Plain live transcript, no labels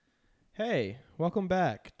Hey, welcome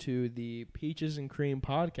back to the Peaches and Cream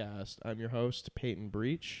podcast. I'm your host, Peyton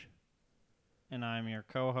Breach. And I'm your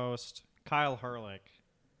co-host, Kyle Herlick.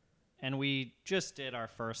 And we just did our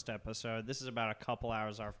first episode. This is about a couple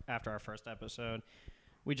hours after our first episode.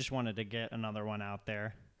 We just wanted to get another one out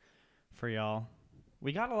there for y'all.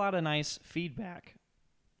 We got a lot of nice feedback.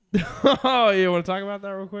 Oh, you want to talk about that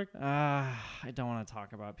real quick? I don't want to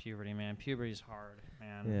talk about puberty, man. Puberty's hard,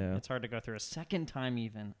 man. Yeah. It's hard to go through a second time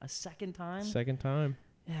even. A second time? Second time.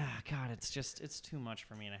 Yeah, God, it's too much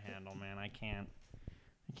for me to handle, man. I can't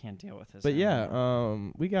deal with this. But anymore.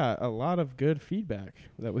 yeah, we got a lot of good feedback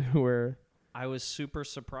that we were I was super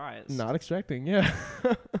surprised. not expecting. Yeah.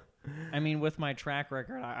 I mean, with my track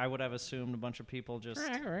record, I would have assumed a bunch of people just...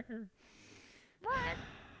 Track record.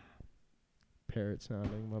 Parrot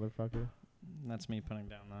sounding motherfucker. That's me putting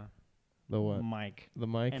down The the what? mic The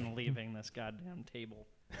mic? and leaving this goddamn table.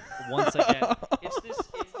 Once again. It's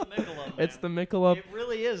the Michelob, man. It's the Michelob. It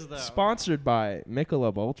really is, though. Sponsored by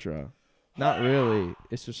Michelob Ultra. Not really.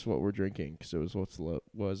 It's just what we're drinking because it was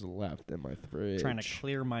was left in my fridge. Trying to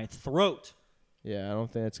clear my throat. Yeah, I don't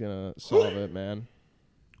think it's going to solve it, man.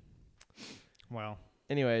 Well,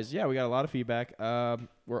 Anyways, yeah, we got a lot of feedback.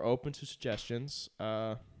 We're open to suggestions.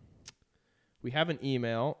 We have an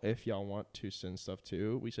email if y'all want to send stuff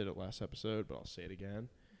to. We said it last episode, but I'll say it again.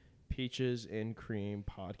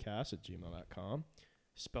 peachesandcreampodcast@gmail.com.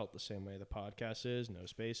 Spelt the same way the podcast is. No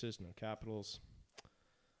spaces, no capitals.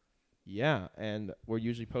 Yeah, and we're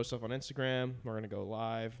usually post stuff on Instagram. We're going to go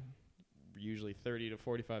live, usually 30 to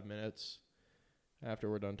 45 minutes after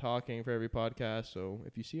we're done talking for every podcast. So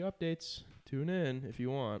if you see updates, tune in if you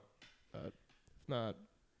want. If not,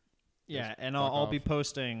 yeah, just and fuck I'll be off.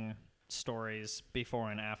 posting stories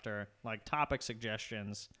before and after, like topic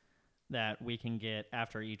suggestions that we can get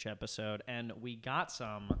after each episode. And we got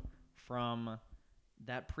some from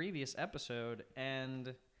that previous episode,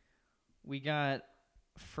 and we got,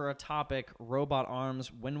 for a topic, robot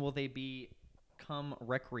arms, when will they become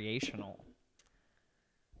recreational?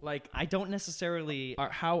 like, I don't necessarily...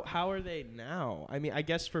 how are they now? I mean, I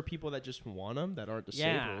guess for people that just want them, that aren't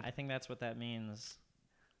disabled. Yeah, I think that's what that means.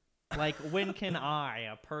 Like, when can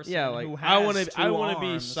a person yeah, like who I has want to two be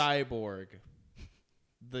arms- Cyborg,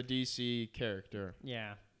 the DC character.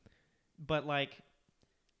 Yeah. But, like,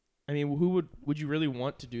 I mean, would you really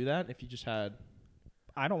want to do that if you just had?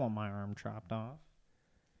 I don't want my arm chopped off.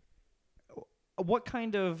 What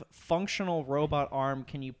kind of functional robot arm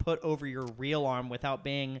can you put over your real arm without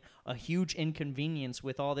being a huge inconvenience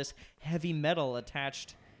with all this heavy metal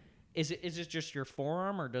attached? Is it just your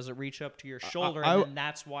forearm, or does it reach up to your shoulder, and then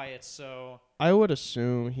that's why it's so... I would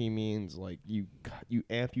assume he means like you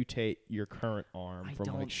amputate your current arm I from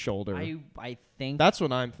don't- like shoulder. I think... That's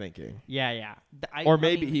what I'm thinking. Yeah. Or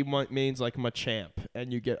maybe he means like Machamp,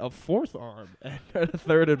 and you get a fourth arm and a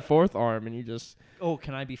third and fourth arm, and you just... Oh,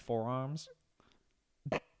 can I be forearms?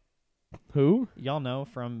 Who? Y'all know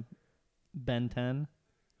from Ben 10,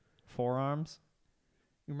 Forearms?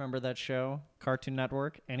 You remember that show? Cartoon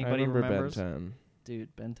Network? Anybody I remember remembers? Ben 10.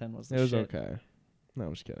 Dude, Ben 10 was the It was shit. okay. No,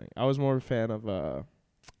 I'm just kidding. I was more a fan of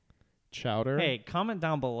Chowder. Hey, comment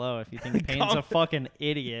down below if you think Payne's a Comment- fucking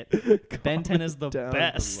idiot. Ben 10 is the down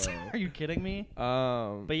best. below. Are you kidding me?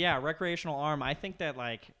 But But yeah, recreational arm, I think that,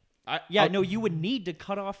 like... yeah, no, you would need to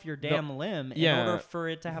cut off your damn limb in yeah, order for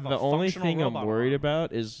it to have a the functional only thing I'm robot worried arm.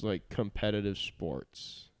 about is like competitive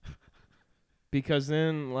sports, because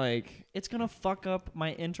then like, It's going to fuck up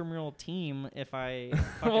my intramural team if I...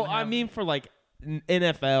 well, I mean for like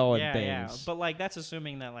NFL and yeah, things. but like that's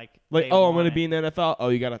assuming that like Like, they oh, I'm want gonna it. be in the NFL. Oh,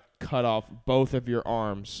 you gotta cut off both of your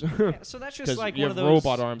arms. Yeah, so that's just Because like you one have of those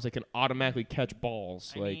robot arms that can automatically catch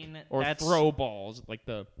balls, I like mean, or that's- throw balls, like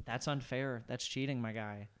the. That's unfair. That's cheating, my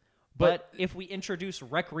guy. But- But if we introduce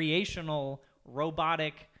recreational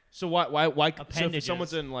robotic, So why so if Appendages.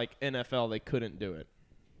 someone's in like NFL, they couldn't do it.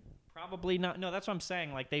 probably not. No, that's what I'm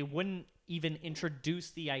saying. Like they wouldn't even introduce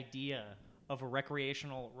the idea of a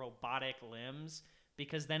recreational robotic limbs,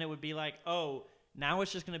 because then it would be like, oh, now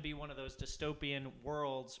it's just going to be one of those dystopian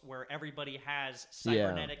worlds where everybody has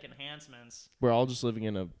cybernetic enhancements. We're all just living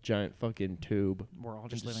in a giant fucking tube. We're all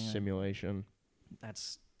just Just living in simulation.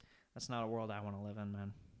 That's not a world I want to live in,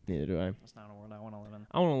 man. Neither do I. That's not a world I want to live in.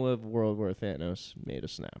 I want to live a world where Thanos made a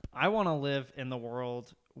snap. I want to live in the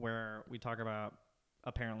world where we talk about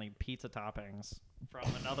apparently pizza toppings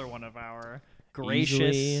from another one of our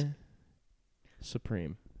gracious, Easily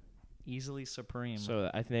Supreme. easily supreme. So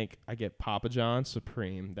I think I get Papa John's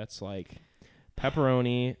Supreme. That's like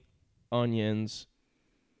pepperoni, onions.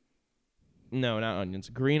 No, not onions.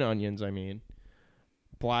 Green onions, I mean.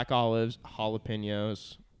 Black olives,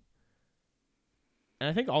 jalapenos. And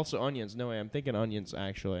I think also onions. No way, I'm thinking onions,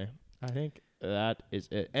 actually. I think that is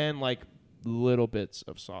it. And, like, little bits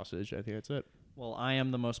of sausage. I think that's it. Well, I am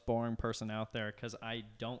the most boring person out there because I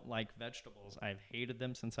don't like vegetables. I've hated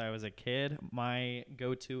them since I was a kid. My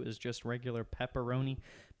go-to is just regular pepperoni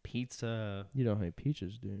pizza. You don't like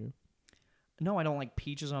peaches, do you? No, I don't like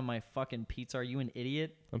peaches on my fucking pizza. Are you an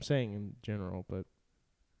idiot? I'm saying in general, but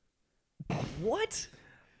What?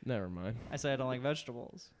 never mind. I said I don't like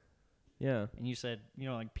vegetables. Yeah. And you said you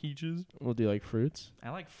don't like peaches? Well, do you like fruits?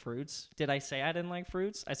 I like fruits. Did I say I didn't like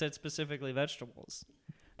fruits? I said specifically vegetables.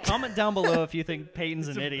 Comment down below if you think Peyton's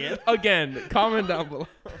an idiot. Again, comment down below.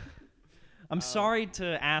 I'm sorry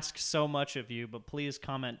to ask so much of you, but please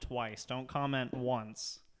comment twice. Don't comment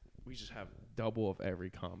once. We just have double of every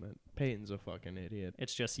comment. Peyton's a fucking idiot.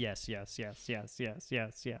 It's just yes, yes, yes, yes, yes,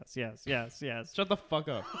 yes, yes, yes, yes, yes. Shut the fuck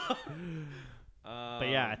up. But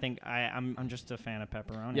yeah, I think I'm just a fan of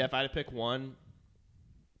pepperoni. Yeah, if I had to pick one.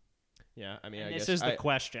 Yeah, I mean, And I this guess is the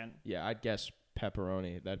question. Yeah, I'd guess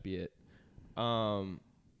pepperoni. That'd be it.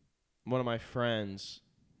 One of my friends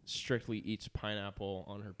strictly eats pineapple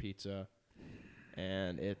on her pizza,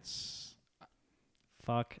 and it's...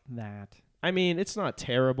 Fuck that. I mean, it's not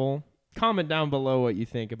terrible. Comment down below what you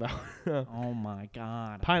think about Oh my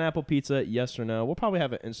god. pineapple pizza, yes or no. We'll probably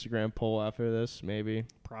have an Instagram poll after this, maybe.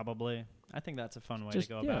 Probably. I think that's a fun way Just,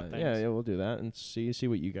 to go yeah, about things. yeah, we'll do that and see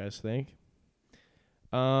what you guys think.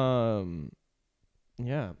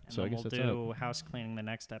 Yeah, And so I then guess we'll that's it. do house cleaning the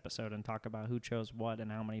next episode and talk about who chose what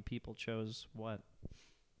and how many people chose what.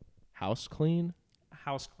 House clean?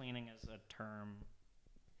 House cleaning is a term.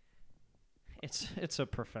 It's a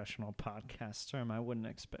professional podcast term. I wouldn't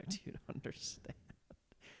expect you to understand.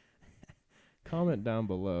 Comment down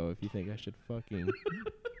below if you think I should fucking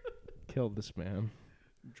kill this man.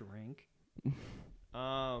 Drink.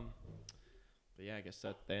 But yeah, I guess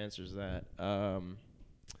that answers that.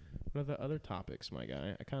 What are the other topics, my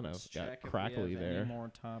guy? I kind of Let's got check if we crackly have there. Any more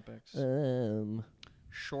topics?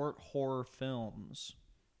 Short horror films.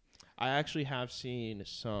 I actually have seen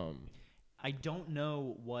some. I don't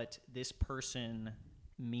know what this person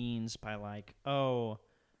means by like, oh,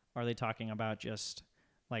 are they talking about just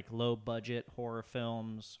like low budget horror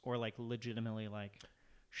films or like legitimately like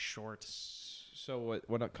short? So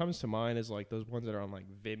what it comes to mind is like those ones that are on like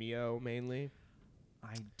Vimeo mainly.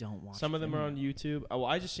 I don't watch. Some of them are on Vimeo. YouTube. Oh, well,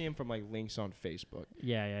 I just see them from like links on Facebook.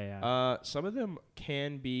 Yeah. Some of them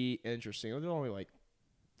can be interesting. They're only like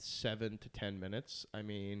 7 to 10 minutes. I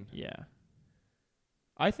mean, Yeah.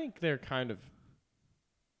 I think they're kind of.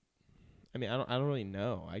 I mean, I don't really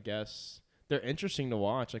know. I guess they're interesting to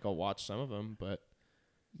watch. Like I'll watch some of them, but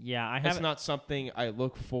Yeah, I it's haven't. not something I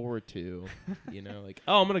look forward to. You know, like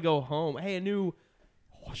oh, I'm gonna go home. Hey, a new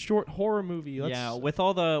short horror movie. Yeah, with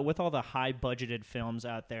all the high budgeted films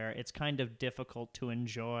out there, it's kind of difficult to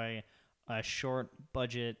enjoy a short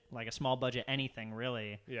budget, like a small budget anything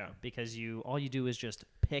really, yeah. because all you do is just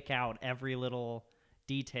pick out every little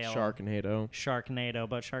detail. Sharknado,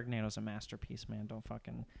 but Sharknado's a masterpiece, man. Don't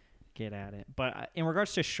fucking get at it. But in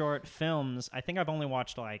regards to short films, I think I've only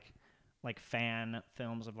watched like fan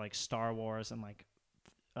films of like Star Wars and like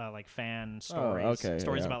fan stories,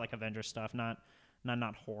 stories yeah. about like Avengers stuff, not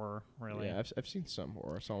horror really. Yeah, I've seen some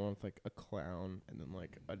horror. I saw one with like a clown and then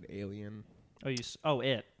like an alien.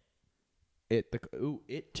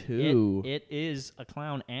 It too. It is a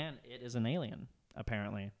clown and it is an alien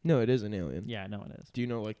apparently. No, it is an alien. Yeah, no, it is. Do you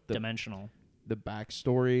know like Dimensional. the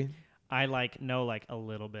backstory? I know like a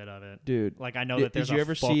little bit of it. Dude, Like I know that there's did you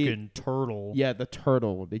ever fucking turtle. Yeah, the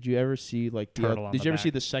turtle. Did you ever see like Turtle on did the you ever back. see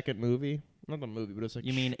the second movie? Not the movie, but it's like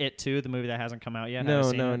You mean It Too, the movie that hasn't come out yet? No,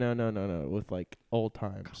 Haven't seen it? no. With like old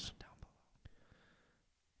times.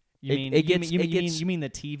 You mean you mean the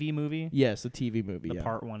TV movie? Yes, the TV movie. The yeah.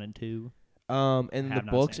 part 1 and 2. And in the Have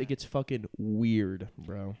not books seen it gets fucking weird,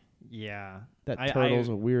 bro. Yeah. That I- turtle's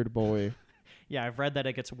a weird boy. Yeah, I've read that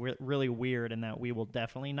it gets really weird and that we will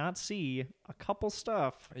definitely not see a couple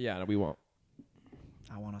stuff. Yeah, no, we won't.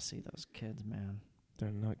 I want to see those kids, man.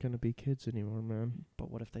 They're not gonna be kids anymore, man. But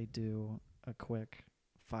what if they do a quick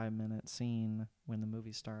 5-minute scene when the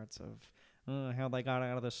movie starts of how they got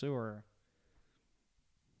out of the sewer?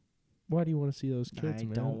 Why do you want to see those kids, I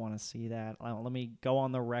man? don't want to see that. Let me go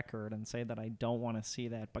on the record and say that I don't want to see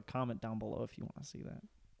that, but comment down below if you want to see that.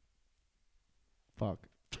 Fuck.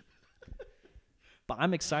 But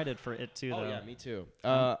I'm excited for It Too, though. Oh yeah, me too.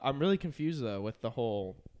 I'm really confused though with the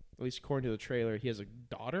whole. At least according to the trailer, he has a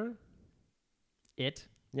daughter. It?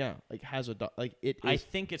 Yeah, like has a like it is. I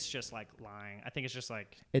think it's just like lying. I think it's just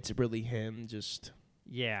like, It's really him. Just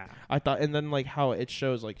yeah. I thought, and then like how it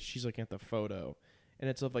shows like she's looking at the photo, and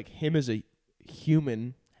it's of like him as a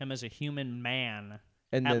human. Him as a human man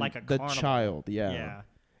And at then like a the carnival. child, yeah. Yeah.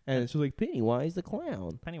 And it's like Pennywise the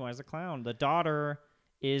clown. Pennywise the clown. The daughter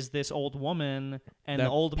is this old woman, and that the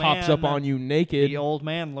old pops man up on you naked. The old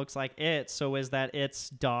man looks like it. So is that its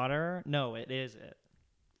daughter? No, it is it.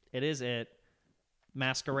 It is it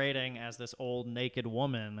masquerading as this old naked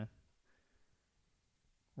woman.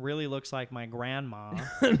 Really looks like my grandma.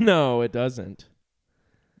 No, it doesn't.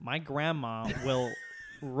 My grandma will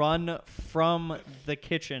run from the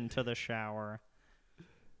kitchen to the shower.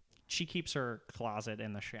 She keeps her closet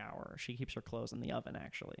in the shower. She keeps her clothes in the oven,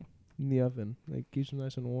 actually. In the oven. Like, keeps them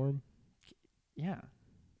nice and warm. Yeah.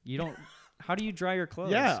 You don't... How do you dry your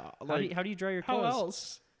clothes? Yeah, How do you dry your How clothes?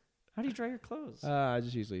 else? How do you dry your clothes? I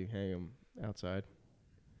just usually hang them outside.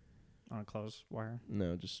 On a clothes wire.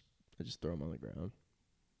 No, I just throw them on the ground.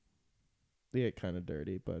 They get kind of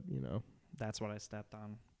dirty, but, you know. That's what I stepped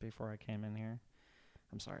on before I came in here.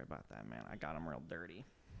 I'm sorry about that, man. I got them real dirty.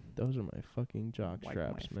 Those are my fucking jock Wipe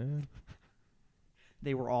straps, my- man.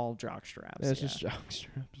 They were all jock straps. That's yeah. just jock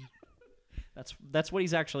straps. That's what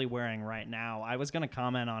he's actually wearing right now. I was going to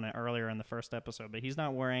comment on it earlier in the first episode, but he's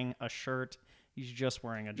not wearing a shirt. He's just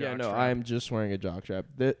wearing a jock Yeah, no, strap. I'm just wearing a jock strap.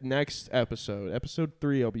 The next episode, episode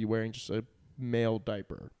 3, I'll be wearing just a male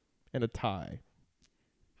diaper and a tie.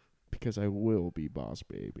 Because I will be Boss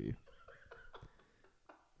Baby.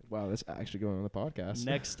 Wow, that's actually going on the podcast.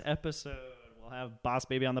 Next episode, we'll have Boss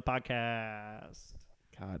Baby on the podcast.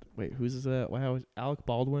 God, wait, who's that? Wow, Alec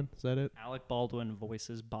Baldwin? Is that it? Alec Baldwin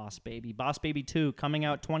voices Boss Baby. Boss Baby 2 coming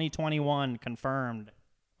out 2021, confirmed.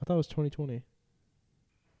 I thought it was 2020.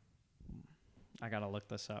 I got to look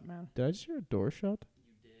this up, man. Did I just hear a door shut?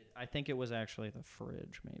 I think it was actually the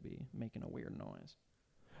fridge maybe making a weird noise.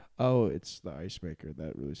 Oh, it's the ice maker.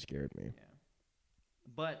 That really scared me. Yeah.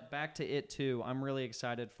 But back to It 2. I'm really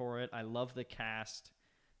excited for it. I love the cast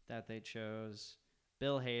that they chose.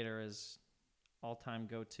 Bill Hader is all-time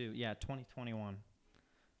go-to. Yeah, 2021.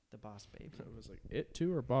 The Boss Baby. So it was like It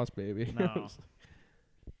 2 or Boss Baby? No.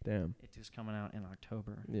 Damn. It 2's coming out in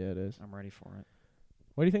October. Yeah, it is. I'm ready for it.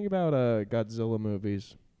 What do you think about Godzilla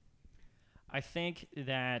movies? I think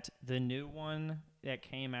that the new one that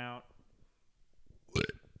came out...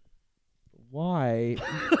 Why?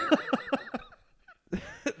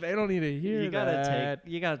 They don't need to hear that.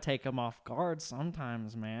 You gotta take them off guard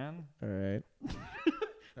sometimes, man. All right.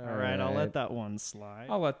 All right, I'll let that one slide.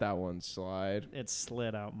 I'll let that one slide. It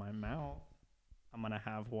slid out my mouth. I'm gonna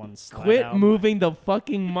have one slide Quit out moving the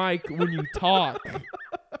fucking mic when you talk.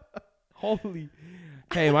 Holy.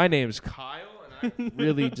 Hey, my name's Kyle, and I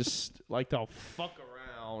really just like to fuck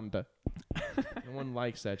around. No one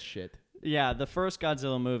likes that shit. Yeah, the first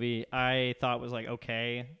Godzilla movie I thought was like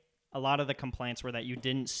okay. A lot of the complaints were that you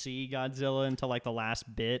didn't see Godzilla until like the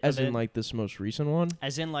last bit. As of in it. like this most recent one?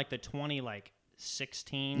 As in like the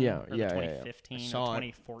 2016 Yeah, or yeah, the yeah, yeah. 2015 I or saw it.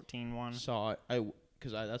 2014 one. Saw it.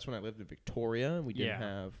 Because that's when I lived in Victoria, and we didn't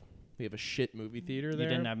have. We have a shit movie theater there. You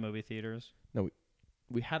didn't have movie theaters?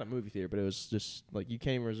 We had a movie theater, but it was just like you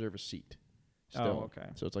can't even reserve a seat. Still. Oh, okay.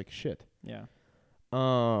 So it's like shit. Yeah.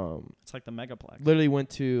 Um, It's like the Megaplex. literally went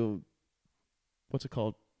to, what's it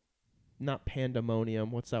called? Not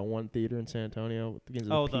Pandemonium. What's that one theater in San Antonio? It begins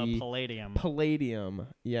with Oh, a P. the Palladium. Palladium.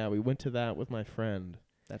 Yeah, we went to that with my friend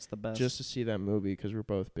That's the best. just to see that movie because we're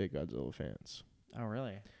both big Godzilla fans. Oh,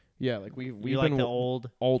 really? Yeah, like we've You like been the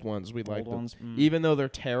old ones. We like them. ones? Mm. Even though they're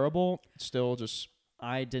terrible, still just.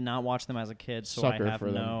 I did not watch them as a kid, so Sucker I have for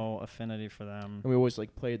them. no affinity for them. And we always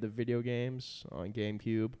like played the video games on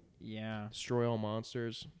GameCube. Yeah. Destroy All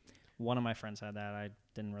Monsters. One of my friends had that. I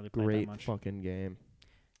didn't really play that Great much. fucking game.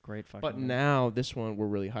 Great fucking But game. now this one we're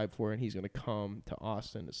really hyped for, and he's gonna come to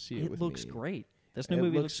Austin to see it it with looks me. great. This new It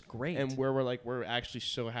movie looks- looks great. And we're actually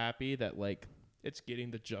so happy that like it's getting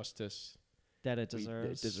the justice that it it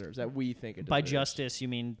deserves. deserves that we think it By deserves. justice, you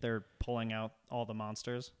mean they're pulling out all the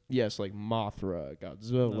monsters? Yes, like Mothra,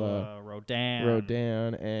 Godzilla,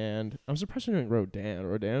 Rodan. and I'm surprised they're doing Rodan.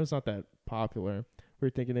 Rodan is not that popular. We were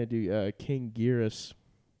thinking they'd do King Gearus.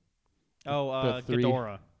 Oh, the three-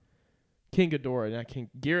 Ghidorah. King Ghidorah, not King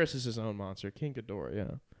Gearus is his own monster. King Ghidorah,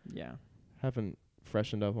 yeah. Yeah. Haven't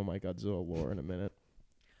freshened up on my Godzilla lore in a minute.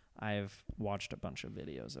 I've watched a bunch of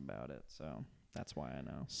videos about it, so that's why I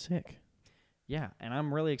know. Sick. Yeah, and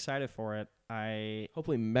I'm really excited for it. I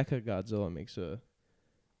Hopefully Mecha Godzilla makes a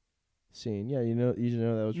scene. Yeah, you know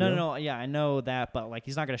that was no, real? no, no. Yeah, I know that, but like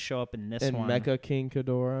he's not gonna show up in this And one. Mecha King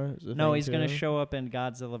Ghidorah is a No, thing he's gonna too? show up in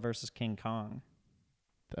Godzilla versus King Kong,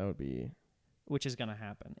 That would be... which is gonna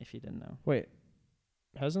happen if you didn't know. Wait,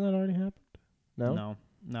 hasn't that already happened? No?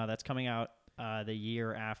 No, that's coming out the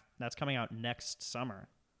year after. That's coming out next summer.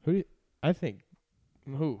 Who do you... I think...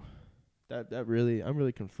 Who? That really... I'm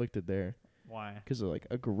really conflicted there. Why? Because like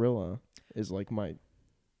a gorilla is like my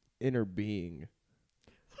inner being.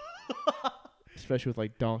 Especially with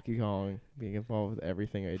like Donkey Kong being involved with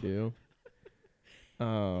everything I do.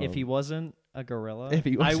 If he wasn't a gorilla, if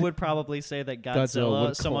he I wasn't- would probably say that Godzilla Godzilla,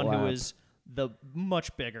 would someone who collapse. is the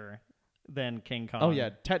much bigger than King Kong, Oh yeah,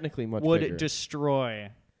 technically much would bigger. destroy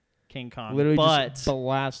King Kong. Literally but just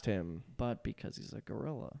blast him. but because he's a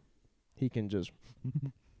gorilla. He can just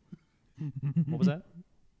What was that?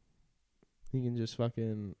 he can just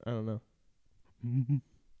fucking I don't know.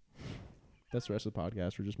 That's the rest of the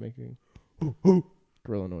podcast. We're just making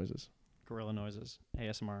gorilla noises. Gorilla noises.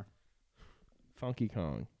 ASMR. Funky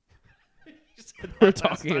Kong. You said that We're last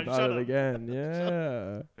talking time. about Shut it up. again.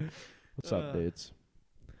 Yeah. What's up, dudes?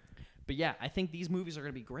 But yeah, I think these movies are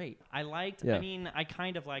gonna be great. I Yeah. mean, I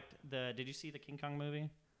kind of liked the. Did you see the King Kong movie?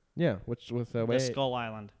 Yeah. Which with The wait, Skull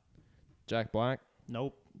Island. Jack Black.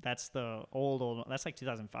 Nope, that's the old. That's like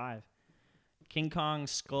 2005. King Kong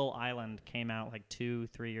Skull Island came out like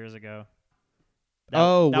 2-3 years ago. That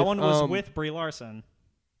with, one was with Brie Larson.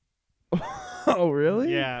 Oh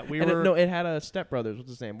really? Yeah, we And were. no, it had a Step Brothers. What's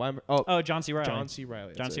his name? John C. Reilly. John C.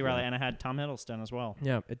 Riley. John that's C. it, Reilly, yeah. and it had Tom Hiddleston as well.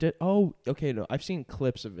 Yeah, it did. Oh, okay. No, I've seen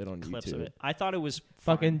clips of it on Clips YouTube. of it. I thought it was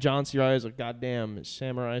Fucking fine. John C. Riley's a goddamn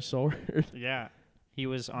samurai sword. Yeah, he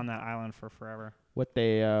was on that island for forever. What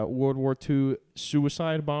they World War II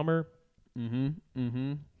suicide bomber.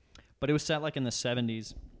 Mm-hmm. But it was set like in the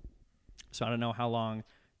 70s, so I don't know how long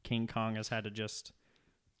King Kong has had to just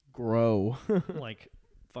Grow. like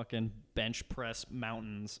fucking bench press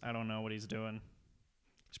mountains. I don't know what he's doing.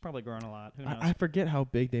 He's probably grown a lot. Who knows? I forget how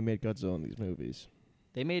big they made Godzilla in these movies.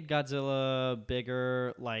 They made Godzilla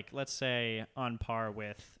bigger, like let's say on par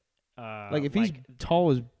with Like if he's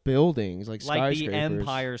tall as buildings, like like skyscrapers, the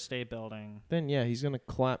Empire State Building. then yeah, he's gonna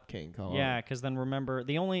clap King Kong. Yeah, because then remember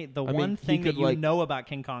the I mean, one he thing that could, you like- know about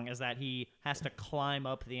King Kong is that he has to climb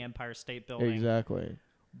up the Empire State Building. exactly.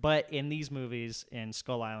 But in these movies, in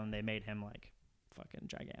Skull Island, they made him like fucking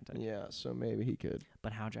gigantic. Yeah, so maybe he could.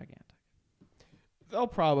 But how gigantic? They'll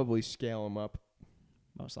probably scale him up.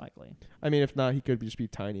 Most likely. I mean, if not, he could just be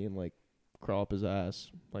tiny and like crawl up his ass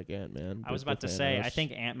like Ant-Man. I was about to say, I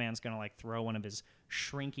think Ant-Man's gonna like throw one of his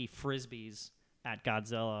shrinky frisbees at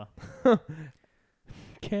Godzilla.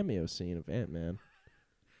 cameo scene of Ant-Man.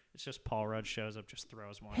 It's just Paul Rudd shows up, just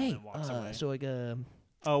throws one, and then walks away. so like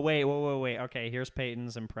Oh wait. Okay, here's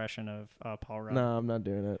Peyton's impression of Paul Rudd. no, I'm not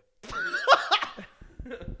doing it.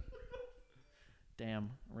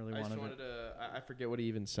 Damn, I really wanted it. to. I forget what he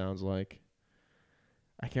even sounds like.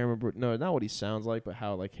 I can't remember. No, not what he sounds like, but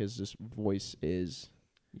how like his just voice is.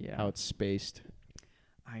 Yeah, How it's spaced.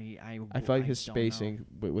 I I feel like his don't know. spacing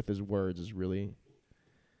with his words is really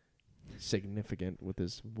significant with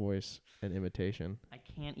his voice and imitation. I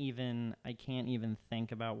can't even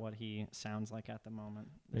think about what he sounds like at the moment.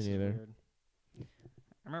 Me This is neither. weird.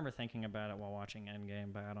 I remember thinking about it while watching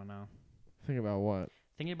Endgame, but I don't know. Think about what?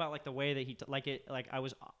 Thinking about like the way that he I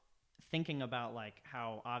was thinking about like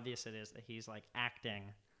how obvious it is that he's like acting,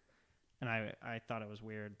 and I thought it was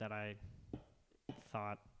weird that I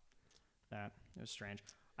thought that it was strange.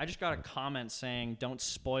 I just got a comment saying don't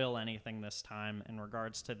spoil anything this time in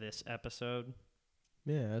regards to this episode.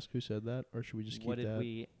 Yeah, ask who said that, or should we just keep What did that?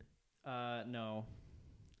 we? No.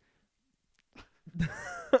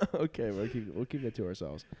 Okay, we'll keep it to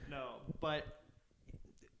ourselves. No, but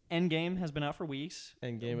Endgame has been out for weeks.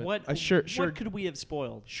 And Game of What sure what could we have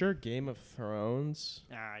spoiled? sure Game of Thrones.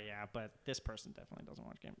 Yeah, but this person definitely doesn't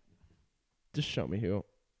watch Game. Just show me who.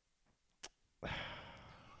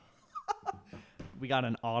 We got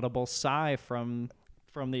an audible sigh from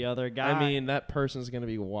the other guy. I mean, that person's gonna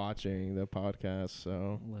be watching the podcast,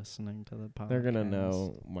 so listening to the podcast. they're gonna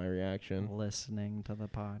know my reaction. Listening to the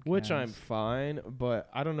podcast. Which I'm fine, but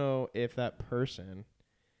I don't know if that person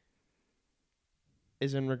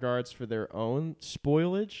is in regards for their own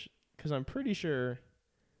spoilage, because I'm pretty sure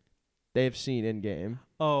they've seen Endgame.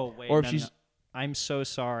 Oh wait. or if no, she's no. I'm so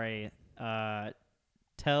sorry.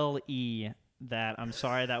 Tell E that I'm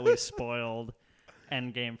sorry that we spoiled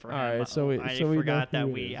Endgame for him. All right, so we I know forgot that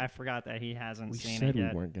who it is. I forgot that he hasn't we seen said it we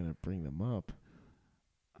yet. weren't gonna bring them up.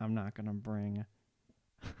 I'm not gonna bring.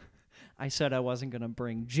 I said I wasn't gonna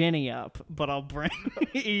bring Ginny up, but I'll bring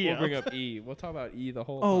E We'll up. bring up E. We'll talk about E the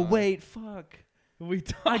whole Oh time. wait, fuck! we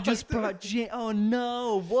I just brought Ginny. Oh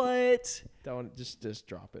no! What? don't just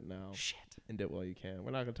drop it now Shit! and do it while you can.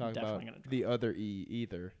 We're not gonna talk Definitely about gonna drop the other E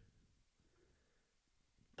either.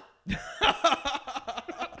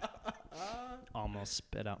 Almost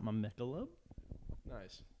spit out my Michelob.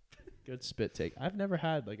 Nice, good spit take. I've never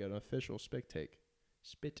had like an official spit take.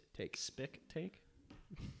 Spit take. Spick take.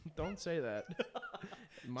 Don't say that.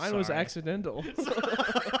 Mine was Sorry. accidental.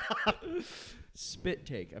 Spit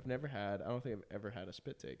take. I don't think I've ever had a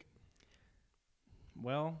spit take.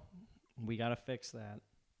 Well, we gotta fix that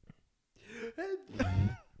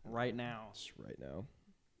right now. Just right now.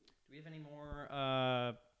 Do we have any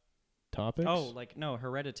more? Topics? Oh, no,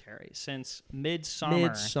 Hereditary. Since Midsommar.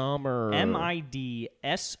 Midsummer. Midsommar,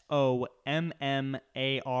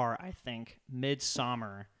 I think.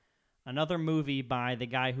 Midsommar. Another movie by the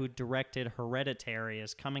guy who directed Hereditary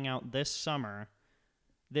is coming out this summer.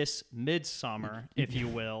 This midsummer, if you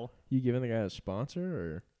will. You giving the guy a sponsor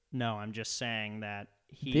or? No, I'm just saying that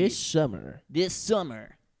he... This summer. This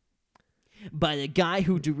summer. By the guy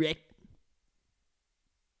who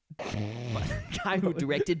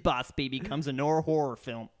directed Boss Baby comes a horror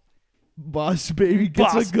film. Boss Baby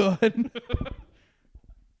gets a gun.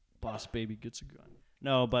 Boss Baby gets a gun.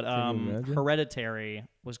 No, but Can you imagine? Hereditary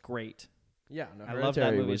was great. Yeah, no, I love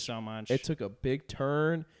that movie was, so much. It took a big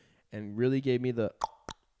turn and really gave me the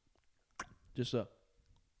just a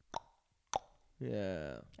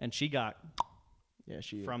yeah. And she got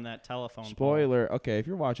She from that telephone pole. spoiler. Okay, if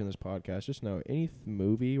you're watching this podcast, just know any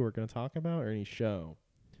movie we're gonna talk about or any show,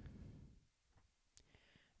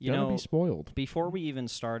 You gonna know, be spoiled. before we even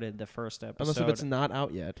started the first episode, Unless if it's not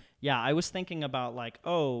out yet. yeah, I was thinking about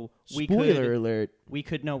Spoiler alert. we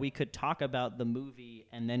could talk about the movie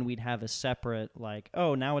and then we'd have a separate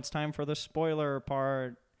now it's time for the spoiler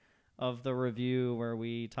part of the review where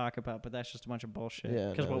we talk about, but that's just a bunch of bullshit. Yeah,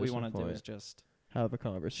 Because no, what we there's no want to do point. is just Have a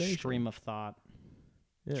conversation. stream of thought,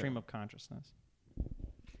 Yeah. stream of consciousness.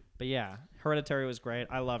 But yeah, Hereditary was great.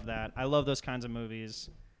 I love that. I love those kinds of movies.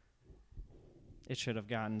 It should have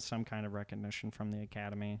gotten some kind of recognition from the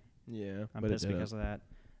Academy. Yeah, I'm but it pissed didn't. because of that.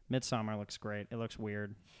 Midsommar looks great. It looks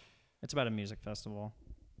weird. It's about a music festival.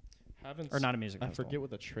 Haven't Or not a music I festival. forget what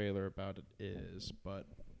the trailer about it is, but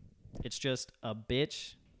It's just a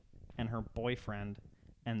bitch and her boyfriend,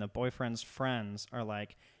 and the boyfriend's friends are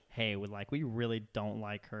like, hey, we really don't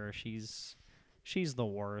like her. She's the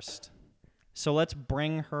worst. So let's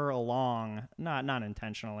bring her along. Not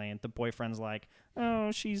intentionally. The boyfriend's like,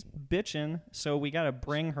 oh, she's bitching, so we got to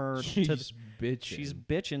bring her she's to bitching. She's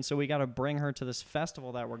bitching, so we got to bring her to this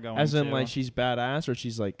festival that we're going to. As in, like, she's badass, or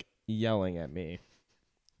she's like yelling at me.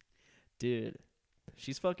 Dude,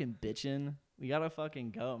 she's fucking bitching. We got to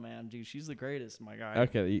fucking go, man. Dude, she's the greatest, my guy.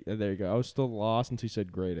 Okay, there you go. I was still lost until you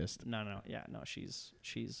said greatest. No, she's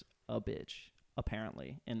a bitch,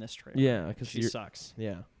 apparently, in this trailer. Yeah, because She sucks.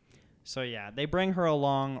 Yeah. So, yeah, they bring her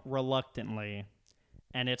along reluctantly,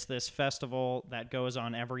 and it's this festival that goes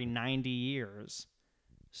on every 90 years.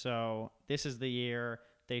 So this is the year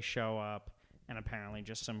they show up, and apparently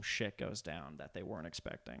just some shit goes down that they weren't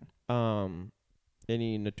expecting.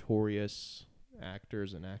 Any notorious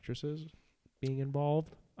actors and actresses being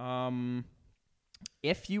involved?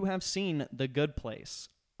 If you have seen The Good Place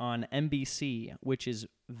on NBC, which is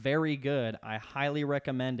very good, I highly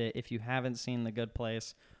recommend it if you haven't seen The Good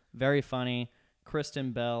Place. Very funny.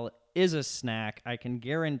 Kristen Bell is a snack. I can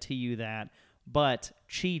guarantee you that. But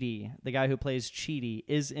Chidi, the guy who plays Chidi,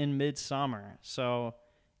 is in Midsommar. So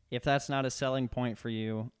if that's not a selling point for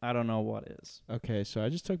you, I don't know what is. Okay, so I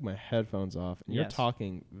just took my headphones off, and you're Yes.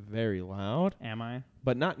 talking very loud. Am I?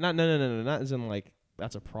 But not not as in like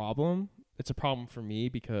that's a problem. It's a problem for me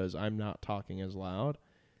because I'm not talking as loud.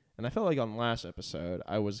 And I felt like on last episode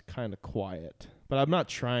I was kind of quiet. But I'm not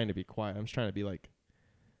trying to be quiet. I'm just trying to be like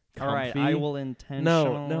comfy. All right, I will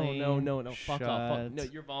intentionally No. Fuck off. shut No,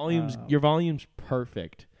 your up. volume's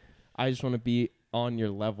perfect. I just want to be on your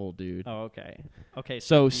level, dude. Oh, okay. Okay,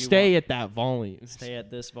 So do you stay want- at that volume. stay at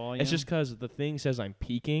this volume. It's just because the thing says I'm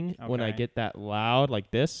peaking when I Okay. get that loud like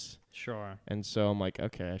this. sure. And so I'm like,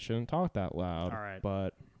 okay, I shouldn't talk that loud. All right.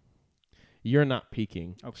 But you're not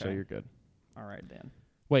peaking. So Okay. you're good. All right, Dan.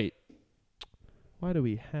 Wait. Why do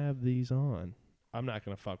we have these on? I'm not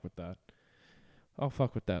going to fuck with that. I'll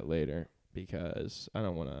fuck with that later because I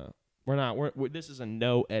don't want to. This is a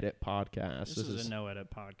no edit podcast. This is a no edit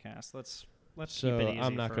podcast. Let's So keep it easy.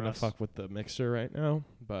 I'm not for going to us. fuck with the mixer right now,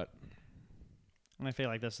 but And I feel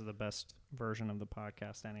like this is the best version of the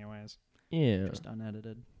podcast, anyways. yeah. Just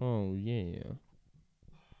unedited. Oh, yeah.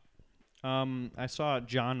 I saw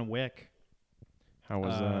John Wick. How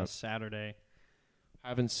was that? Saturday.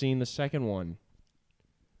 Haven't seen the second one.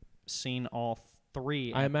 Seen all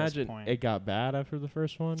three. I at imagine this point. it got bad after the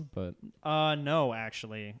first one, but No,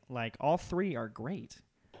 actually. Like, all three are great.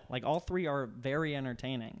 Like, all three are very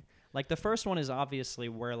entertaining. Like, the first one is obviously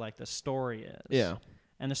where, like, the story is. yeah.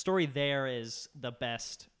 And the story there is the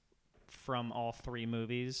best from all three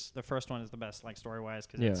movies. The first one is the best, like, story-wise,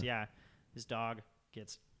 because it's, his dog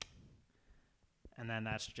gets... And then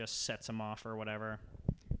that just sets him off or whatever.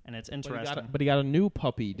 and it's interesting. But he got a new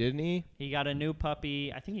puppy, didn't he? He got a new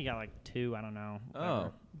puppy. I think he got like 2. I don't know. Whatever.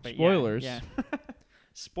 Oh, But spoilers. Yeah.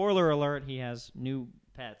 Spoiler alert, he has new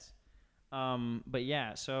pets. But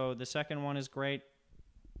yeah, so the second one is great.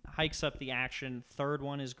 Hikes up the action. Third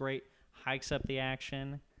one is great. Hikes up the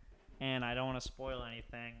action. And I don't want to spoil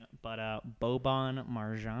anything, but Boban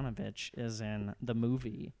Marjanovic is in the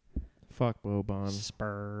movie Fuck Boban.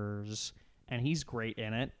 Spurs. And he's great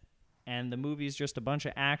in it. And the movie's just a bunch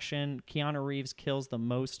of action. Keanu Reeves kills the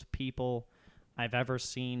most people I've ever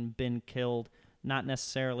seen been killed. Not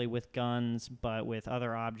necessarily with guns, but with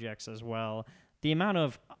other objects as well. The amount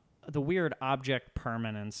of the weird object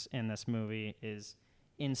permanence in this movie is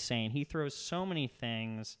insane. He throws so many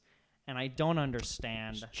things, and I don't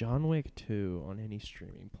understand. Is John Wick 2 on any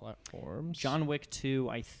streaming platforms? John Wick 2,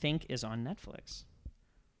 I think, is on Netflix.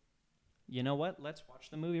 You know what? Let's watch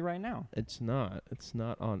the movie right now. It's not. It's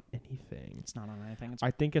not on anything. It's not on anything. It's I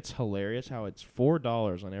think it's hilarious how it's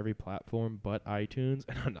 $4 on every platform but iTunes,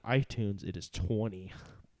 and on iTunes it is $20.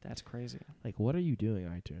 That's crazy. Like, what are you doing,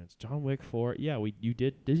 iTunes? John Wick 4. Yeah, you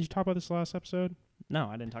did. Did you talk about this last episode? No,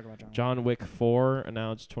 I didn't talk about John Wick 4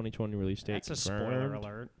 announced 2020 release date. That's a spoiler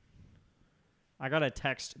alert. I got a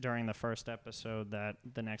text during the first episode that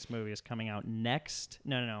the next movie is coming out next.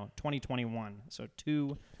 No, 2021. So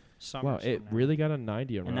 2 summers. Wow, it from now. really got a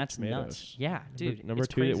 90 on And Rotten that's Tomatoes. nuts. Yeah, dude. Number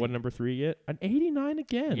it's 2, crazy. what did number 3 get? An 89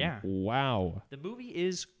 again. Yeah. Wow. The movie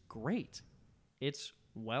is great. It's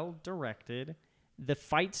well directed. The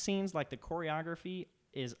fight scenes, like the choreography,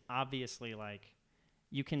 is obviously like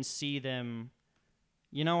you can see them.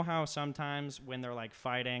 You know how sometimes when they're like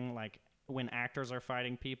fighting, like when actors are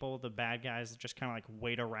fighting people, the bad guys just kind of like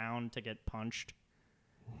wait around to get punched.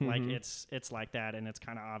 Like it's like that, and it's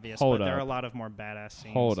kind of obvious. Hold but there are a up. lot of more badass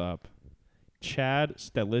scenes. Hold up. Chad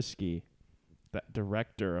Stahelski, the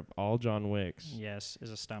director of all John Wicks, Yes,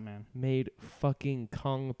 is a stuntman. made fucking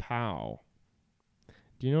Kung Pao.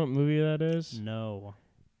 Do you know what movie that is? No.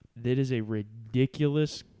 That is a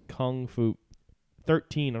ridiculous kung fu.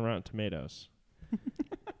 13 on Rotten Tomatoes.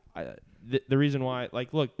 The reason why,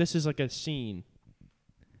 like, look, this is like a scene.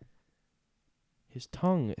 His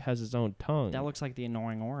tongue has his own tongue. That looks like the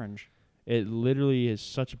annoying orange. It literally is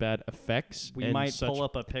such bad effects. We and might such, pull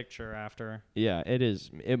up a picture after. Yeah, it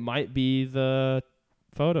is. It might be the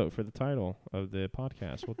photo for the title of the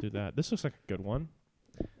podcast. We'll do that. This looks like a good one.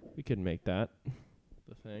 We could make that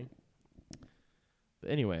the thing.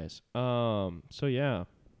 But anyways, so yeah,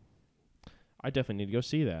 I definitely need to go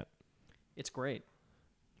see that. It's great.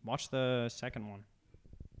 Watch the second one.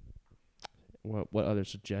 What other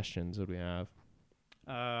suggestions would we have?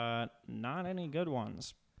 Not any good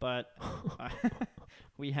ones, but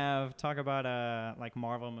we have talk about like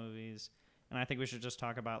Marvel movies, and I think we should just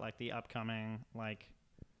talk about like the upcoming like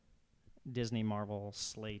Disney Marvel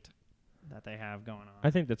slate that they have going on. I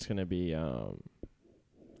think that's gonna be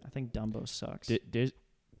I think Dumbo sucks.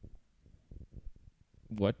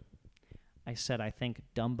 What? I said I think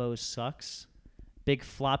Dumbo sucks. Big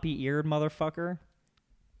floppy eared motherfucker.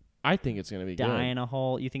 I think it's gonna be Die good. in a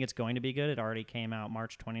hole. You think it's going to be good? It already came out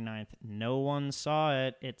March 29th. No one saw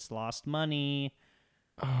it. It's lost money.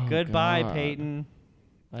 Oh, Goodbye, God. Peyton.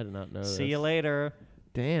 I did not know. See this. you later.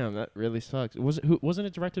 Damn, that really sucks. Wasn't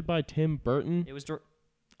it directed by Tim Burton? It was.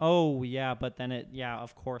 Oh yeah, but then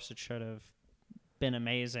of course it should have been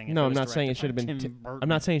amazing. if No, it I'm was not saying it directed should have by been. Tim Burton. I'm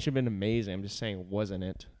not saying it should have been amazing. I'm just saying, wasn't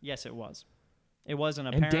it? Yes, it was. It wasn't.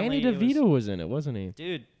 And Apparently, Danny DeVito It was in it, wasn't he?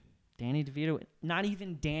 dude, Danny DeVito. Not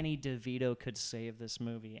even Danny DeVito could save this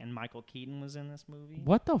movie, and Michael Keaton was in this movie.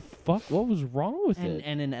 What the fuck? What was wrong with And it?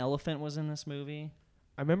 and an elephant was in this movie.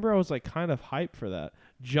 I remember I was like kind of hyped for that.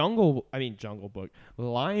 Jungle Book.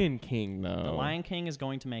 Lion King though. The Lion King is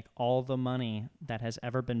going to make all the money that has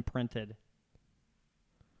ever been printed.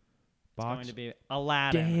 It's going to be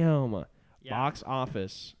Aladdin. Damn. Yeah. Box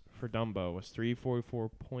office for Dumbo was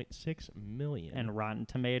 $344.6 million. And Rotten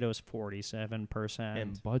Tomatoes 47%.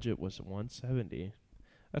 And budget was $170.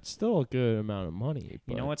 That's still a good amount of money.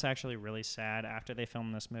 You know but, what's actually really sad? After they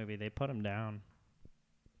filmed this movie, they put him down.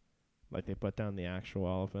 like they put down the actual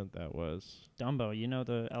elephant that was Dumbo, you know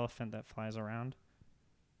the elephant that flies around?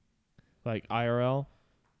 like IRL?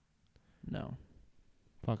 No.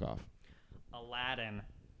 Fuck off. Aladdin.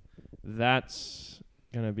 That's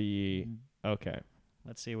gonna be okay.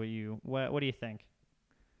 Let's see what do you think?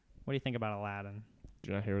 What do you think about Aladdin? Did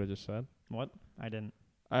you not hear what I just said? What? I didn't.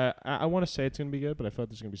 I want to say it's gonna be good, but I feel like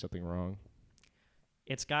there's gonna be something wrong.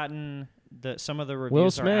 It's gotten some of the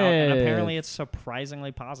reviews are out, and Smith. apparently it's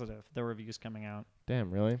surprisingly positive. The reviews coming out.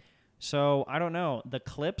 Damn, really? So I don't know. The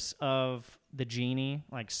clips of the genie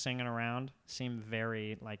like singing around seem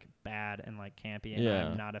very like bad and like campy, and Yeah.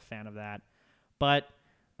 I'm not a fan of that. But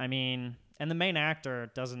I mean, and the main actor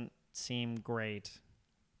doesn't seem great,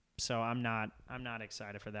 so I'm not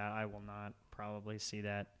excited for that. I will not probably see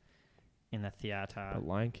that in the theater. But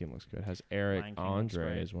Lion King looks good. Has Eric Lion King looks Andre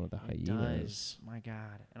great. as one of the It hyenas. does. My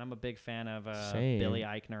God. And I'm a big fan of Same. Billy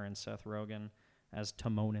Eichner and Seth Rogen as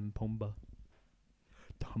Timon and Pumbaa.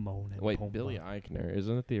 Timon and Wait, Pumbaa. Billy Eichner,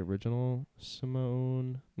 isn't it the original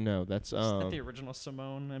Simone? No, that's Isn't that the original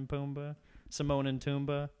Simone and Pumbaa? Simone and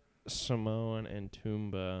Toomba? Simone and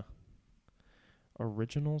Toomba.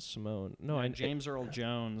 Original Simone. No, Yeah, James Earl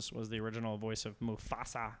Jones was the original voice of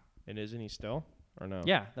Mufasa. And isn't he still? Or no?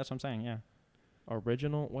 Yeah, that's what I'm saying, yeah.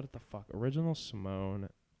 Original, what the fuck? Original Simone,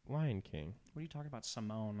 Lion King. What are you talking about,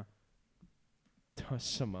 Simone?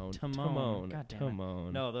 Simone. Timon. God damn it.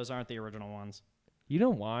 Timon. No, those aren't the original ones. You know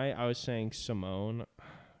why I was saying Simone?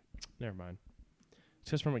 Never mind.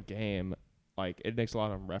 It's just from a game. Like, it makes a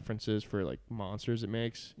lot of references for, like, monsters it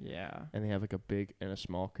makes. Yeah. And they have, like, a big and a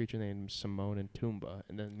small creature named Simone and Toomba.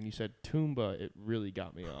 And then when you said Toomba, it really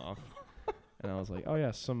got me off. And I was like, oh,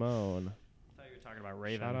 yeah, Simone. I thought you were talking about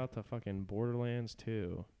Raven. Shout out to fucking Borderlands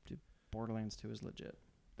 2. Borderlands 2 is legit.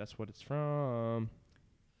 That's what it's from.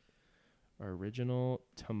 Original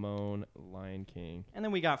Timon Lion King. And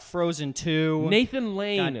then we got Frozen 2. Nathan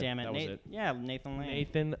Lane. God damn it. That was it. Yeah, Nathan Lane.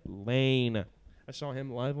 Nathan Lane. I saw him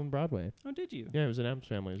live on Broadway. Oh, did you? Yeah, it was an Adams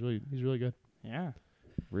Family. He's really good. Yeah.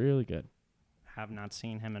 Really good. Have not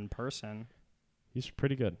seen him in person. He's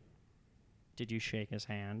pretty good. Did you shake his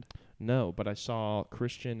hand? No, but I saw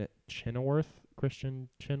Christian Chenoweth. Kristen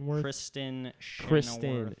Chenoweth. Christine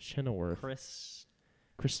Chenoweth.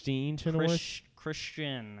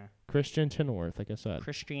 Christian Chenoweth, like I said.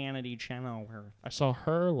 Christianity Chenoweth. I saw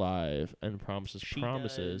her live and Promises.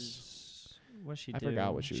 What's she I do?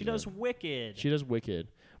 forgot what she She was does in. Wicked. She does Wicked.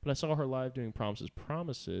 But I saw her live doing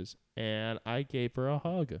Promises, and I gave her a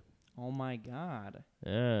hug. Oh my God.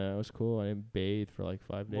 Yeah, it was cool. I didn't bathe for like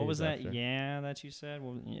 5 days. What was that? after. Yeah, that you said?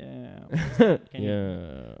 Well, yeah. What was that?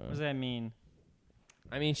 Yeah. What does that mean?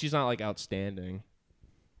 I mean, she's not like outstanding.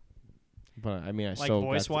 But I mean, I Like still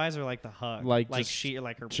voice got wise or like the hug? Like like just she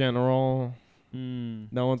like her general. Mm.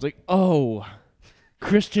 No one's like, oh,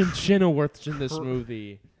 Christian Chenoweth's in this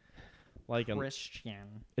movie. Like,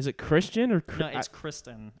 Christian. Is it Christian or No, it's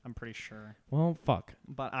Kristen, I'm pretty sure. well, fuck.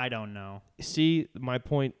 But I don't know. See, my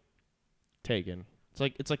point taken.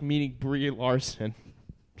 It's like meeting Brie Larson.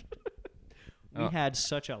 We had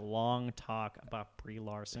such a long talk about Brie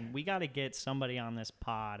Larson. We got to get somebody on this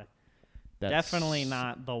pod. That's Definitely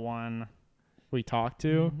not the one. we talked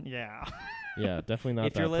to. Yeah. Yeah, definitely not.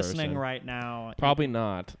 If you're that listening person. right now, Probably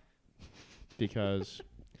not, because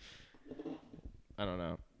I don't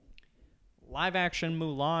know. live action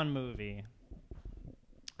Mulan movie.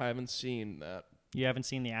 I haven't seen that. You haven't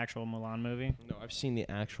seen the actual Mulan movie? No, I've seen the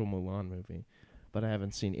actual Mulan movie, but I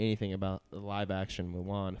haven't seen anything about the live action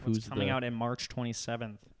Mulan. It's Who's coming the out in March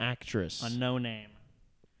 27th. actress? A no name.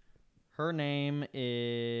 Her name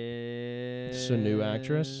is... It's a new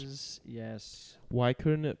actress? Yes. Why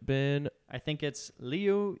couldn't it been? I think it's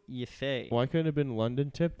Liu Yifei. Why couldn't it have been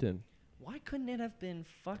London Tipton? Why couldn't it have been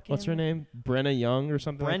fucking... What's her name? Brenna Young or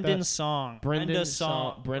something Brendan like that? Song. Brendan Brenda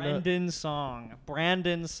Song. Song. Brenna- Brendan Song.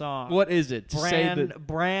 Brandon Song. What is it? To say that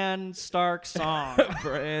Bran Stark Song.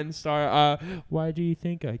 Brand Star. Why do you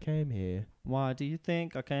think I came here? Why do you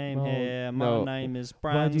think I came Well, here? My no. name is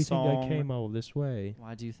Why Bran do you Song. think I came all this way?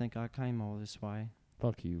 Why do you think I came all this way?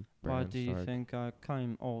 Fuck you, Why Brand do you Stark. think I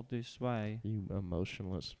came all this way? You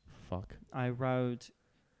emotionless fuck. I wrote,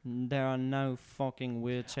 there are no fucking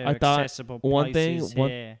wheelchair I thought accessible one thing- places one-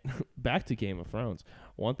 here. Back to Game of Thrones.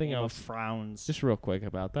 One thing Game I of was frowns. just real quick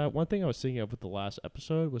about that. One thing I was thinking of with the last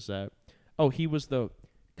episode was that he was the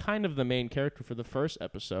kind of the main character for the first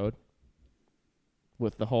episode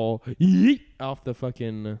with the whole yeet off the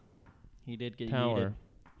fucking He did get tower. yeeted.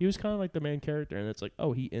 He was kind of like the main character, and it's like,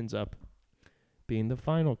 he ends up being the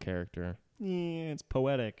final character. Yeah, it's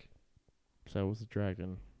poetic. So was the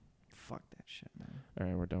dragon. Fuck that shit, man. All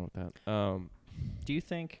right, we're done with that. Do you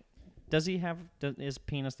think, does he have, his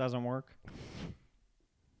penis doesn't work?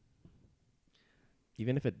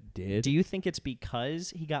 Even if it did, Do you think it's because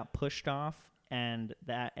he got pushed off and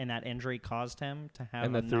that injury caused him to have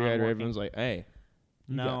and a the three-eyed non-working- raven was like, "Hey,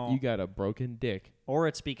 No. you got a broken dick." Or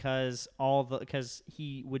it's because because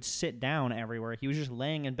he would sit down everywhere. He was just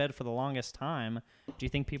laying in bed for the longest time. Do you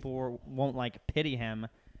think people won't like pity him?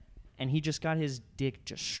 And he just got his dick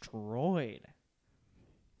destroyed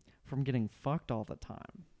from getting fucked all the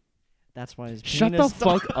time. That's why his Shut the penis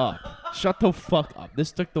fuck up. Shut the fuck up.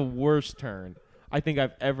 This took the worst turn I think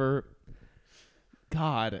I've ever.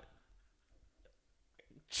 God.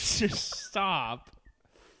 Just stop.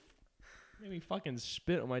 Made me fucking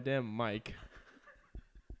spit on my damn mic.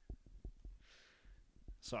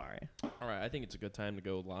 Sorry. All right, I think it's a good time to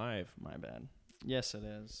go live. My bad. Yes, it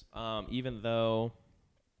is. Even though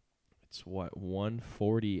it's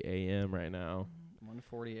 1:40 a.m. right now.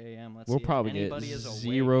 1:40 a.m. Let's We'll see probably if get anybody is awake.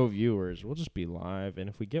 0 viewers. We'll just be live, and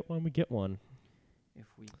if we get one, we get one. If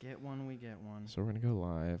we get one, we get one. So we're gonna go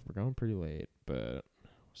live. We're going pretty late, but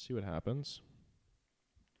we'll see what happens.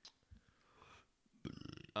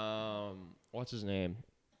 What's his name?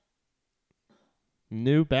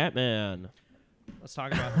 New Batman. Let's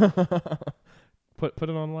talk about Put it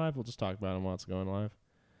on live. We'll just talk about him while it's going live.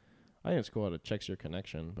 I think it's cool how it checks your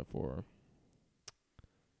connection before.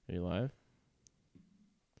 Are you live?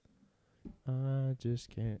 I just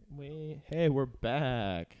can't wait. Hey, we're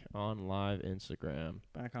back on live Instagram.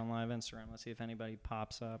 back on live Instagram. Let's see if anybody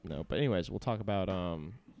pops up. No, but anyways, we'll talk about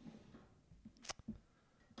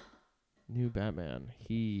new Batman. How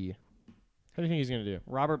do you think he's gonna do?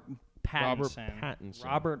 Robert Pattinson. Pattinson.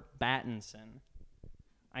 Robert Pattinson.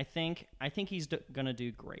 I think he's gonna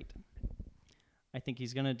do great. I think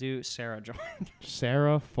he's gonna do Sarah joined.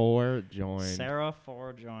 Sarah Four joined. Sarah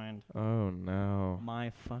Four joined. Oh no. My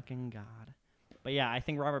fucking god. But yeah, I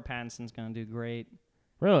think Robert Pattinson's gonna do great.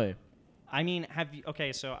 Really? I mean,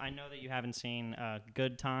 okay, so I know that you haven't seen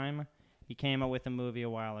Good Time. He came out with a movie a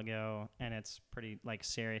while ago, and it's pretty,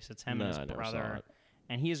 serious. It's him and I his never saw brother. it.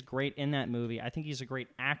 And he is great in that movie. I think he's a great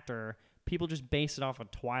actor. People just base it off of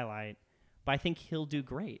Twilight, but I think he'll do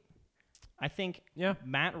great. I think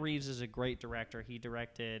Matt Reeves is a great director. He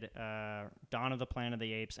directed Dawn of the Planet of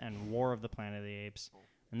the Apes and War of the Planet of the Apes.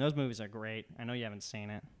 And those movies are great. I know you haven't seen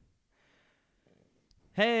it.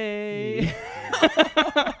 Hey!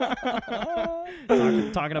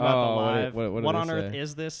 Talking about the live. What on did it earth say?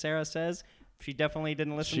 is this, Sarah says. She definitely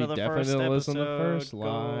didn't listen She to the definitely first didn't episode. listen to the first Go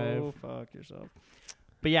live. fuck yourself.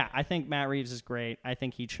 But yeah, I think Matt Reeves is great. I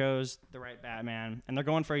think he chose the right Batman. And they're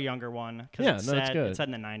going for a younger one. It's good. It's set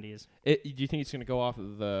in the 90s. Do you think it's going to go off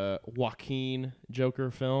of the Joaquin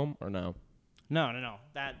Joker film or no? No.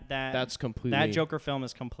 That's completely... That Joker film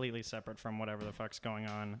is completely separate from whatever the fuck's going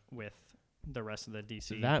on with the rest of the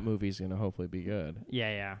DC. That movie's going to hopefully be good.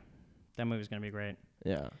 Yeah. That movie's going to be great.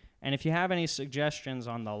 Yeah. And if you have any suggestions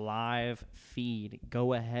on the live feed,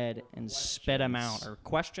 go ahead and spit them out. Or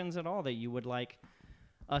questions at all that you would like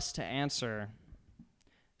us to answer.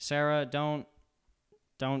 Sarah, don't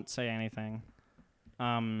say anything.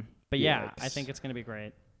 But yeah, Yikes. I think it's going to be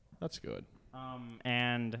great. That's good.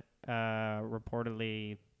 And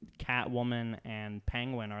reportedly Catwoman and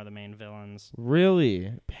Penguin are the main villains.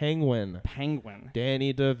 Really? Penguin.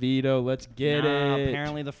 Danny DeVito, let's get it.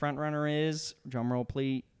 Apparently the front runner is, drumroll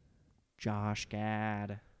please, Josh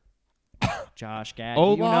Gad. Josh Gad.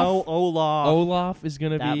 Olaf? You know Olaf. Olaf is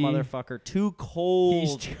going to be... That motherfucker. Too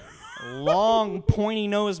cold. Long,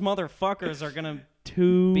 pointy-nosed motherfuckers are going to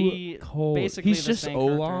too be cold. basically He's the just same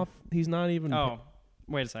Olaf. character. He's not even... Oh,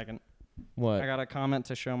 wait a second. What? I got a comment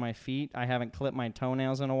to show my feet. I haven't clipped my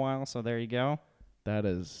toenails in a while, so there you go. That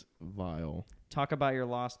is vile. Talk about your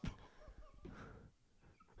lost...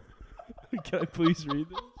 Can I please read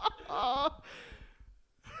this?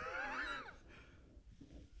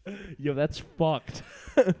 Yo, that's fucked.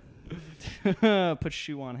 Put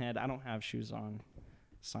shoe on head. I don't have shoes on,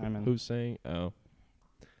 Simon. Who's saying? Oh.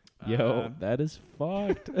 Yo, that is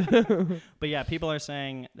fucked. But yeah, people are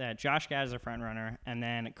saying that Josh Gad is a front runner, and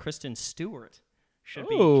then Kristen Stewart should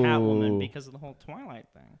be Ooh. Catwoman because of the whole Twilight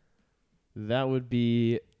thing. That would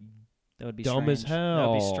be dumb strange. as hell. That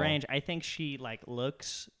would be strange. I think she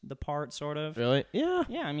looks the part, sort of. Really? Yeah.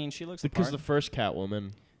 Yeah, I mean she looks Because the the part. first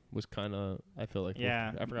Catwoman was kind of, I feel like.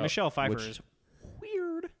 Yeah, I forgot Michelle Pfeiffer which- is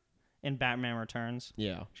weird in Batman Returns.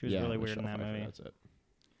 Yeah. She was really weird in Michelle that Pfeiffer, movie. That's it.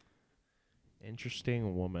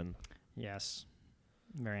 Interesting woman. Yes,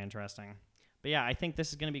 very interesting. But yeah, I think this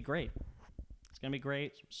is going to be great. It's going to be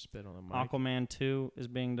great. Spit on a mic. Aquaman 2 is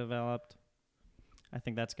being developed. I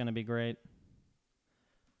think that's going to be great.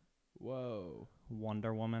 Whoa.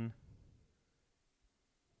 Wonder Woman.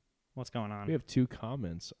 What's going on? We have 2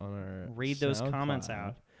 comments on our Read those comments SoundCloud.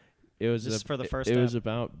 out. It was This is for the first It was step.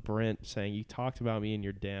 about Brent saying you talked about me in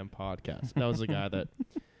your damn podcast. That was the guy that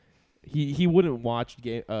he wouldn't watch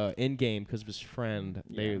in game because of his friend.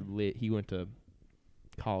 Yeah. He went to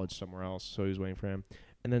college somewhere else, so he was waiting for him.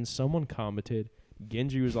 And then someone commented,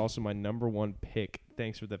 "Genji was also my number 1 pick.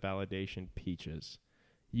 Thanks for the validation, Peaches."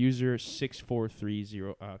 User 6430.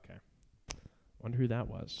 Okay, wonder who that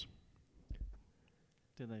was.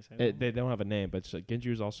 Did they say that? They don't have a name, but it's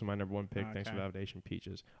Ginju is also my number one pick. Thanks for Okay. validation,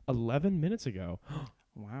 Peaches. 11 minutes ago.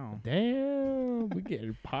 Wow. Damn, we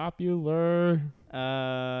getting popular.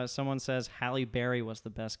 Someone says Halle Berry was the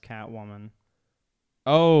best Catwoman.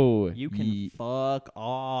 Oh, You can fuck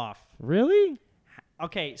off. really?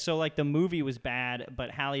 Okay, so like the movie was bad, but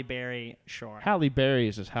Halle Berry, sure. Halle Berry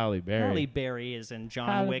is just Halle Berry. Halle Berry is in John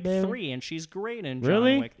Halle Wick Berry. 3, and she's great in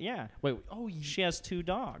Really? John Wick. Yeah. Wait, oh, She has 2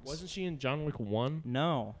 dogs. wasn't she in John Wick 1?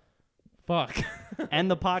 No. Fuck. And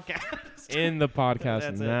the podcast. In the podcast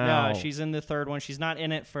That's now. it. No, she's in the 3rd one. She's not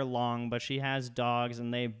in it for long, but she has dogs,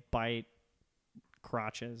 and they bite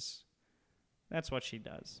crotches. That's what she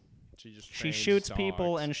does. She just She trains shoots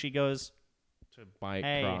people, dogs and she goes, to bite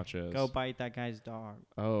hey, crotches. go bite that guy's dog.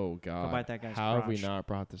 Oh god. bite that guy's How have we crotch. not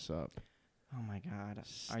brought this up? Oh, my God.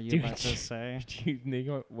 Are you Dude, about to say? Do you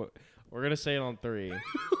think what? We're gonna say it on 3.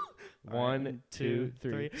 One, Alright, 2,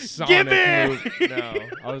 3. 3. Sonic Give it! movie. No,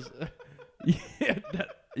 I was. Yeah,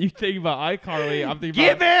 you think about iCarly? I'm thinking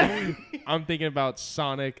Give about. it! I'm thinking about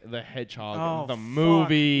Sonic the Hedgehog, Oh, the fuck.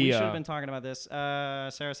 movie. We should have been talking about this.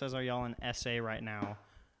 Sarah says, "Are y'all in SA right now?"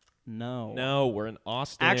 No. No, we're in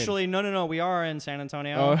Austin. Actually, no. We are in San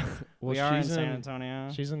Antonio. well, we are in she's San Antonio.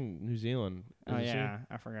 She's in New Zealand. Oh isn't yeah,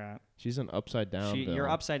 I forgot. she? She's in Upside Down. You're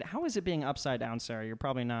upside. How is it being upside down, Sarah? You're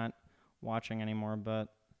probably not watching anymore, but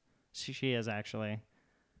she is actually.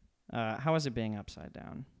 How is it being upside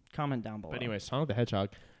down? Comment down below. But anyway, Sonic the Hedgehog,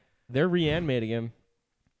 they're reanimating him,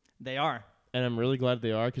 They are. and I'm really glad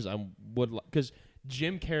they are because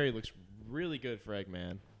Jim Carrey looks really good for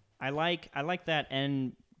Eggman. I like that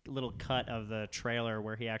end little cut of the trailer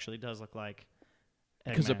where he actually does look like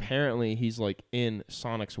Because Eggman. apparently he's like in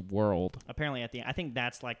Sonic's world. Apparently at the end, I think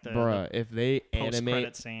that's like the Bruh, if they post-credit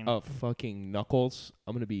animate scene. a fucking Knuckles,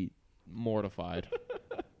 I'm gonna be mortified.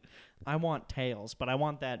 I want Tails, but I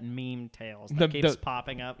want that meme Tails that The- keeps the-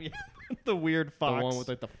 popping up. The weird fox. The one with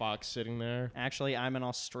like the fox sitting there. Actually, I'm in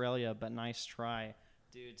Australia, but nice try.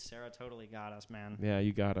 Dude, Sarah totally got us, man. Yeah,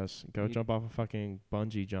 you got us. Go You- jump off a fucking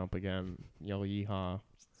bungee jump again. Yo, yeehaw.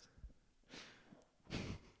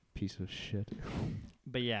 Piece of shit.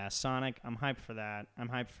 But yeah, Sonic, I'm hyped for that. I'm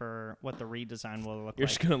hyped for what the redesign will look You're like.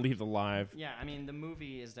 just gonna leave the live. Yeah, I mean, the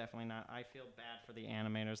movie is definitely not. I feel bad for the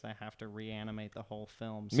animators that have to reanimate the whole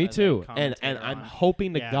film. Me says a too. And commentator I'm on-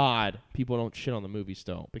 hoping to Yeah. God people don't shit on the movie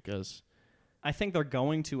still because I think they're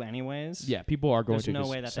going to anyways. yeah, people are going There's to no 'cause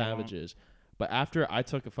way that they won't. savages. But after I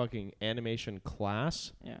took a fucking animation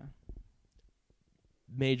class, Yeah.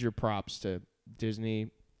 major props to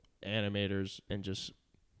Disney animators and just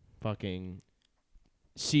fucking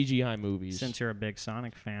CGI movies. Since you're a big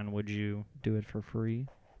Sonic fan, would you do it for free?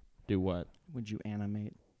 Do what? Would you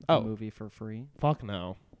animate the Oh. movie for free? Fuck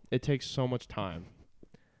no. It takes so much time.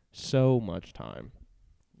 So much time.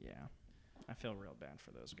 Yeah. I feel real bad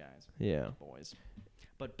for those guys, Yeah. boys.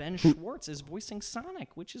 But Ben Who- Schwartz is voicing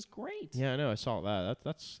Sonic, which is great. Yeah, I know. I saw that.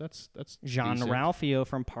 That's John decent. Ralphio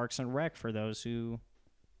from Parks and Rec, for those who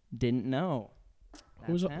didn't know.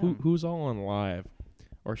 Who's That's who, him. who's all on live,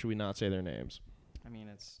 or should we not say their names? I mean,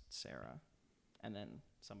 it's Sarah and then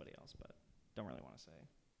somebody else, but don't really want to say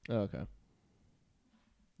Oh, okay.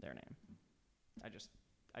 their name. I just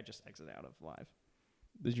exited out of live.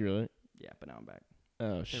 Did you really? Yeah, but now I'm back.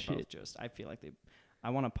 Oh They're shit. both just. I feel like they.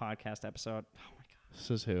 I want a podcast episode. Oh my god,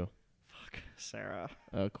 Says who? fuck, Sarah.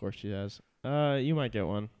 Of course she has. You might get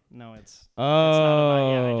one. No, it's. Oh, It's not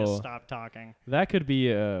about, yeah, I just stopped talking. that could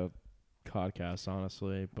be a podcast,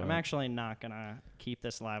 honestly. But I'm actually not gonna keep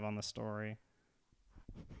this live on the story.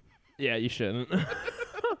 yeah, you shouldn't.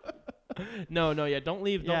 No, yeah, don't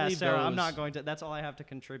leave. Don't Yeah, leave Sarah, I'm those. not going to. That's all I have to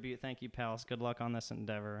contribute. Thank you, pals. Good luck on this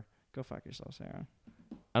endeavor. Go fuck yourself, Sarah.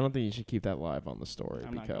 I don't think you should keep that live on the story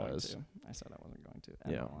I'm not going because. to. I said I wasn't going to.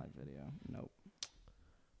 End Yeah. the live video. Nope.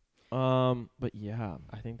 But yeah,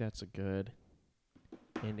 I think that's a good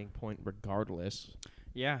ending point, regardless.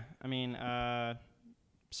 Yeah, I mean,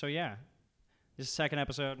 so yeah, this is the second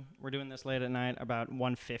episode. We're doing this late at night, about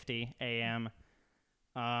 1:50 a.m.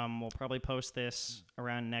 We'll probably post this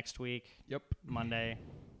around next week. Yep. Monday,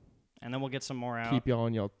 and then we'll get some more out. Keep y'all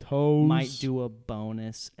on your toes. Might do a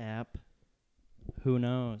bonus app. Who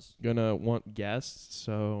knows? Gonna want guests,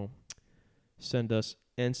 so send us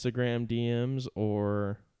Instagram DMs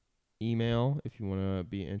or email if you want to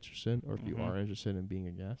be interested, or if you Mhm. are interested in being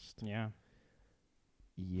a guest. Yeah.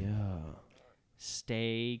 Yeah.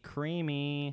 Stay creamy.